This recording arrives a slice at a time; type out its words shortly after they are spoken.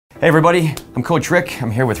Hey everybody, I'm Coach Rick.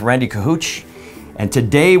 I'm here with Randy Kahooch, and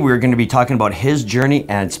today we're going to be talking about his journey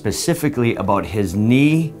and specifically about his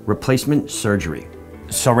knee replacement surgery.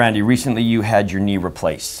 So Randy, recently you had your knee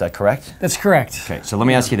replaced, is that correct? That's correct. Okay, so let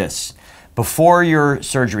me ask you this. Before your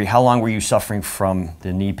surgery, how long were you suffering from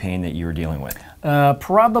the knee pain that you were dealing with?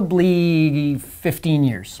 Probably 15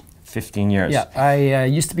 years. 15 years? Yeah, I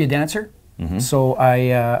used to be a dancer, so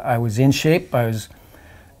I was in shape. I was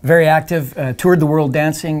very active, toured the world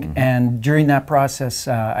dancing, and during that process,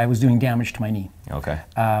 I was doing damage to my knee. Okay.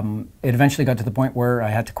 It eventually got to the point where I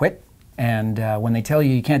had to quit, and when they tell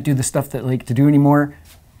you you can't do the stuff that you like to do anymore,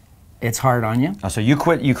 it's hard on you. Oh, so you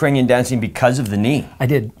quit Ukrainian dancing because of the knee? I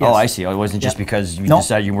did, yes. Oh, I see. It wasn't just because you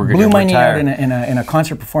decided you were going to retire. retire. Blew my knee out in a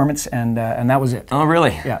concert performance, and that was it. Oh,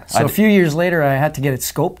 really? Yeah. So a few years later, I had to get it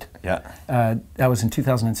scoped. Yeah. That was in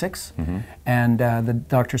 2006, and the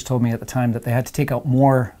doctors told me at the time that they had to take out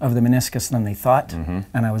more of the meniscus than they thought,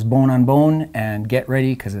 and I was bone on bone, and get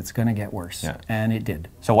ready because it's going to get worse, and it did.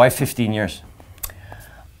 So why 15 years?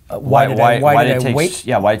 Why did I wait?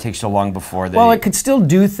 Yeah, why did it take so long before they... Well, I could still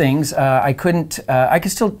do things. I could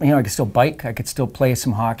still, I could still bike. I could still play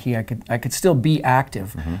some hockey. I could still be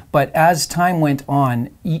active. But as time went on,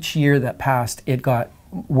 each year that passed, it got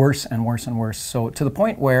worse and worse and worse. So to the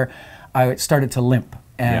point where I started to limp,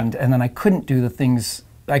 and then I couldn't do the things.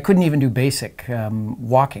 I couldn't even do basic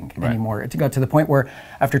walking anymore. It got to the point where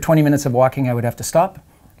after 20 minutes of walking, I would have to stop,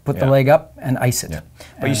 put the leg up, and ice it.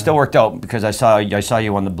 But you still worked out, because I saw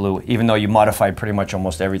you on the blue, even though you modified pretty much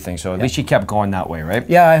almost everything. So at least you kept going that way, right?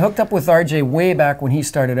 Yeah, I hooked up with RJ way back when he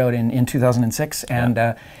started out in 2006,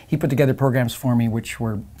 and he put together programs for me which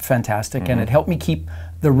were fantastic, and it helped me keep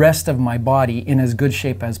the rest of my body in as good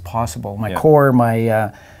shape as possible. My core,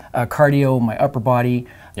 my cardio, my upper body,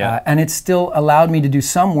 and it still allowed me to do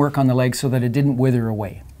some work on the legs so that it didn't wither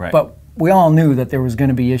away. Right. But we all knew that there was going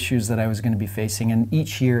to be issues that I was going to be facing, and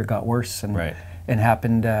each year it got worse. And it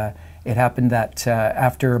happened that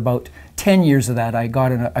after about 10 years of that, I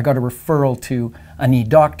got a referral to a knee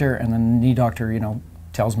doctor, and the knee doctor,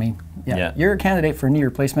 tells me, you're a candidate for a knee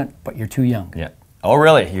replacement, but you're too young. Yeah. Oh,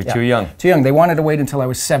 really? You're too young. Too young. They wanted to wait until I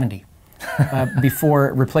was 70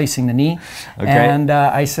 before replacing the knee, and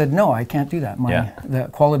I said, no, I can't do that. The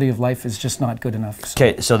quality of life is just not good enough. So.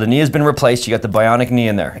 Okay, so the knee has been replaced. You got the bionic knee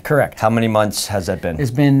in there. Correct. How many months has that been?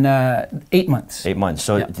 It's been 8 months. 8 months.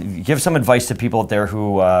 So give some advice to people out there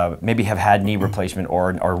who maybe have had knee replacement or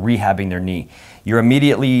are rehabbing their knee. You're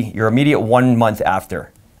immediate 1 month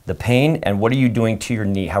after the pain, and what are you doing to your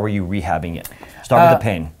knee? How are you rehabbing it? Start with the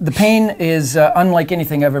pain. The pain is unlike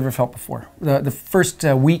anything I've ever felt before. The first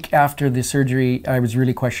week after the surgery, I was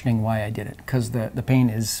really questioning why I did it, because the pain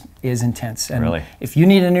is intense. And if you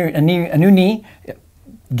need a new knee,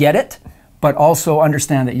 get it, but also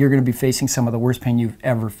understand that you're going to be facing some of the worst pain you've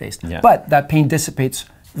ever faced. But that pain dissipates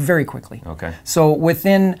very quickly. Okay. So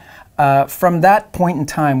within, from that point in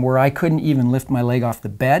time where I couldn't even lift my leg off the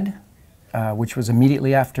bed, which was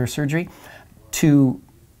immediately after surgery, to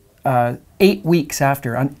 8 weeks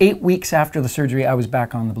after. On 8 weeks after the surgery, I was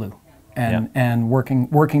back on the blue, and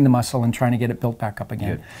working the muscle and trying to get it built back up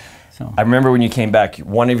again. So I remember when you came back,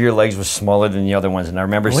 one of your legs was smaller than the other ones, and I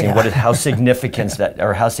remember seeing how significant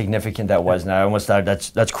that was. And I almost thought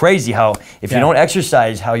that's crazy how if you don't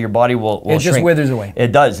exercise, how your body will shrink. It just withers away.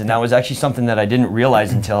 It does, and that was actually something that I didn't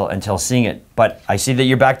realize until seeing it. But I see that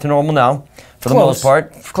you're back to normal now, for the most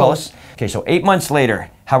part. Close. Okay, so 8 months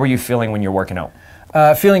later, how are you feeling when you're working out?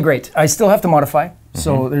 Feeling great. I still have to modify,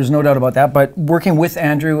 so there's no doubt about that. But working with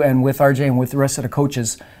Andrew and with RJ and with the rest of the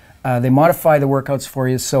coaches, they modify the workouts for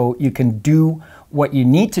you so you can do what you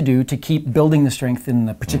need to do to keep building the strength in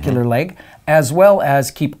the particular leg, as well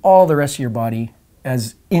as keep all the rest of your body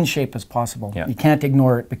as in shape as possible. You can't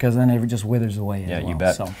ignore it, because then it just withers away. Yeah, you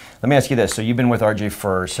bet. So. Let me ask you this. So you've been with RJ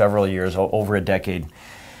for several years, over a decade.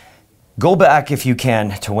 Go back, if you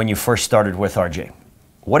can, to when you first started with RJ.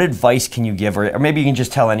 What advice can you give, or maybe you can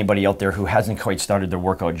just tell anybody out there who hasn't quite started their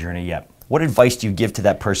workout journey yet, what advice do you give to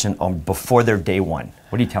that person before their day one?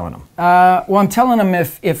 What are you telling them? Well, I'm telling them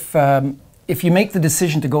if you make the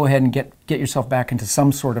decision to go ahead and get yourself back into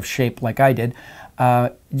some sort of shape like I did,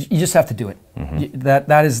 you just have to do it.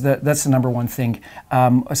 That's the number one thing.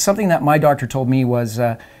 Something that my doctor told me was,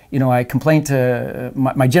 I complained to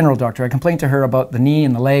my general doctor. I complained to her about the knee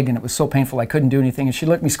and the leg, and it was so painful I couldn't do anything. And she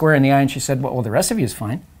looked me square in the eye and she said, "Well, the rest of you is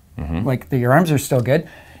fine. Like your arms are still good.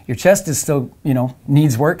 Your chest is still,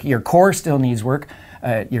 needs work. Your core still needs work.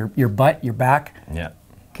 Your butt, your back.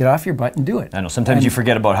 Get off your butt and do it." I know. Sometimes you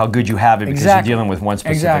forget about how good you have it because you're dealing with one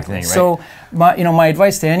specific thing, right? So, my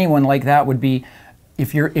advice to anyone like that would be,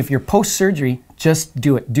 If you're post-surgery, just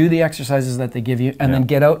do it. Do the exercises that they give you, and then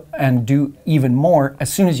get out and do even more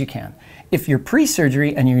as soon as you can. If you're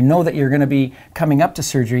pre-surgery and you know that you're going to be coming up to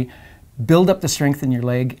surgery, build up the strength in your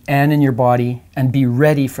leg and in your body and be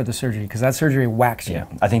ready for the surgery, because that surgery whacks you. Yeah,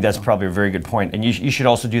 I think that's probably a very good point. And you should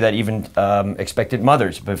also do that even expectant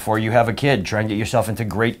mothers before you have a kid. Try and get yourself into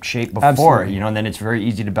great shape before, you know, and then it's very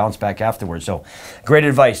easy to bounce back afterwards. So great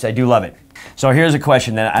advice. I do love it. So here's a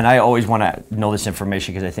question, and I always want to know this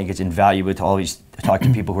information because I think it's invaluable to always talk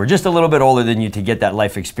to people who are just a little bit older than you to get that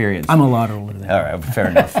life experience. I'm a lot older than you. All right, fair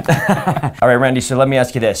enough. All right, Randy, so let me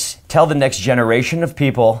ask you this. Tell the next generation of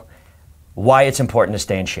people why it's important to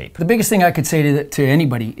stay in shape. The biggest thing I could say to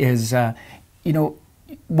anybody is, you know,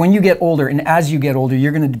 when you get older, and as you get older,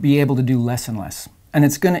 you're going to be able to do less and less. And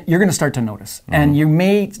you're going to start to notice. And you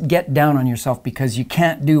may get down on yourself because you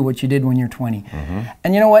can't do what you did when you're 20.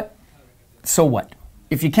 And you know what? So what?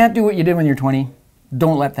 If you can't do what you did when you're 20,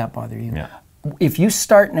 don't let that bother you. Yeah. If you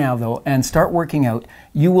start now, though, and start working out,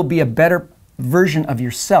 you will be a better version of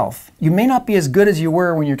yourself. You may not be as good as you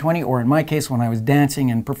were when you're 20, or in my case, when I was dancing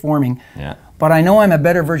and performing, but I know I'm a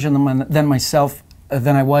better version than myself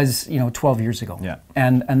than I was, you know, 12 years ago. Yeah.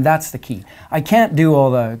 And that's the key. I can't do all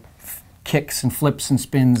the kicks and flips and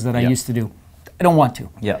spins that I used to do. I don't want to.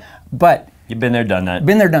 Yeah. But you've been there, done that.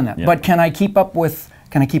 Been there, done that. Yeah. But can I keep up with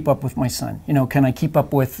my son? You know, can I keep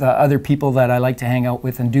up with other people that I like to hang out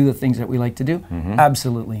with and do the things that we like to do?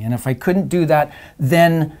 Absolutely. And if I couldn't do that,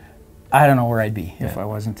 then I don't know where I'd be if I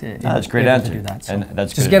wasn't that's a great answer. to do that. So and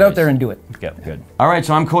that's just get out there and do it. Yeah, good. All right,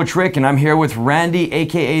 so I'm Coach Rick, and I'm here with Randy,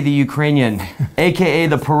 a.k.a. the Ukrainian, a.k.a.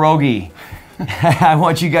 the pierogi. I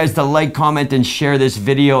want you guys to like, comment, and share this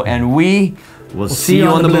video, and we will see you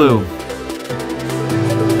on the blue.